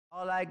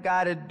All I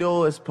gotta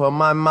do is put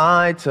my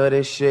mind to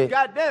this shit.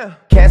 Goddamn.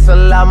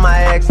 Cancel out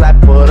my ex, I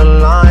put a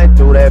line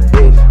through that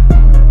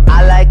bitch.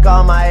 I like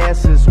all my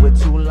S's with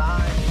 2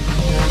 lines.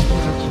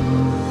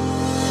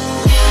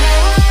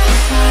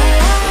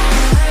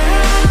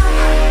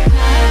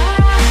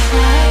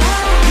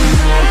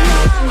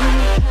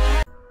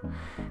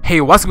 Hey,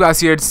 what's up guys,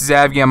 here this is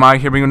Avgi. I'm out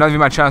here bringing another video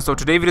on my channel. So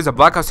today's video is a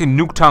Blackout City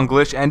Nuketown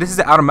glitch, and this is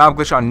the out of map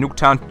glitch on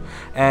Nuketown.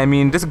 And I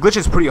mean, this glitch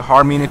is pretty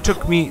hard. I mean, it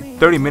took me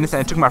 30 minutes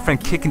and it took my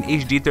friend Kicking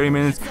HD 30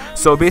 minutes.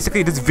 So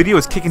basically this video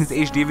is Kicking his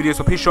HD video,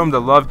 so please show him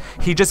the love.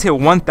 He just hit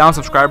 1,000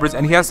 subscribers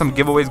and he has some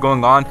giveaways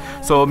going on.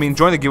 So I mean,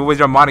 join the giveaways,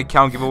 there are mod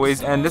account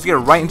giveaways, and let's get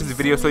right into the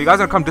video. So you guys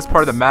are gonna come to this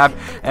part of the map,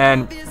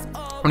 and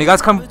when you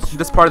guys come to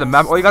this part of the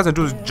map, all you guys gonna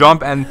do is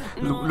jump and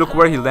look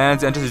where he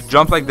lands, and just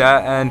jump like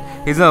that, and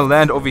he's gonna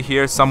land over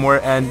here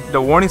somewhere, and the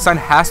warning sign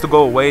has to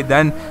go away,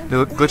 then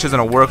the glitch is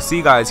gonna work.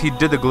 See guys, he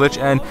did the glitch,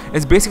 and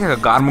it's basically like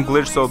a GodMode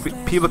glitch, so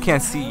people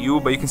can't see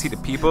you, but you can see the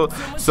people.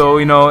 So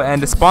you know,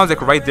 and the spawn's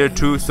like right there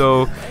too,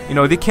 so you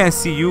know, they can't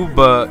see you,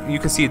 but you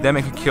can see them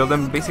and you can kill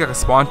them. Basically like a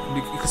spawn,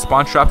 you can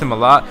spawn trap them a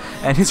lot,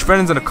 and his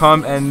friend is gonna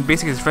come, and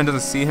basically his friend doesn't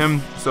see him.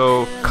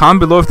 So comment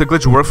below if the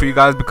glitch worked for you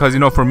guys, because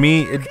you know, for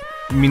me,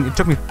 it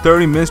took me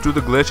 30 minutes to do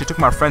the glitch. It took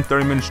my friend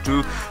 30 minutes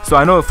too. So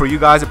I know for you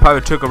guys it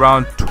probably took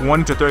around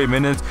 20 to 30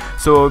 minutes.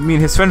 So I mean,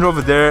 his friends are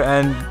over there,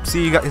 and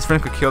see, his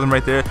friend could kill him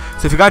right there.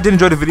 So if you guys did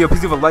enjoy the video,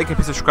 please leave a like and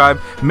please subscribe.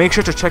 Make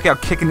sure to check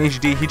out Kicking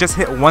HD. He just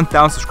hit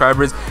 1,000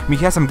 subscribers. I mean,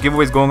 he has some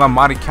giveaways going on,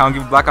 mod account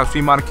giveaways, Blackout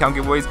 3 mod account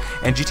giveaways,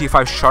 and GTA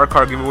 5 shark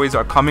card giveaways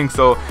are coming.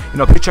 So you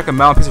know, please check him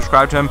out, please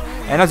subscribe to him.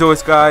 And as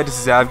always guys, this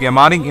is Avgi. I'm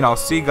outing, and I'll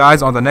see you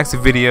guys on the next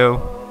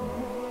video.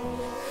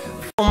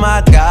 Oh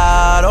my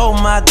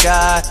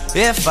God,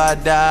 if I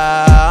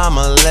die, I'm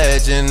a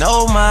legend.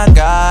 Oh my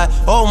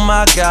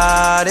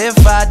God,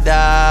 if I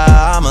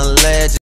die, I'm a legend.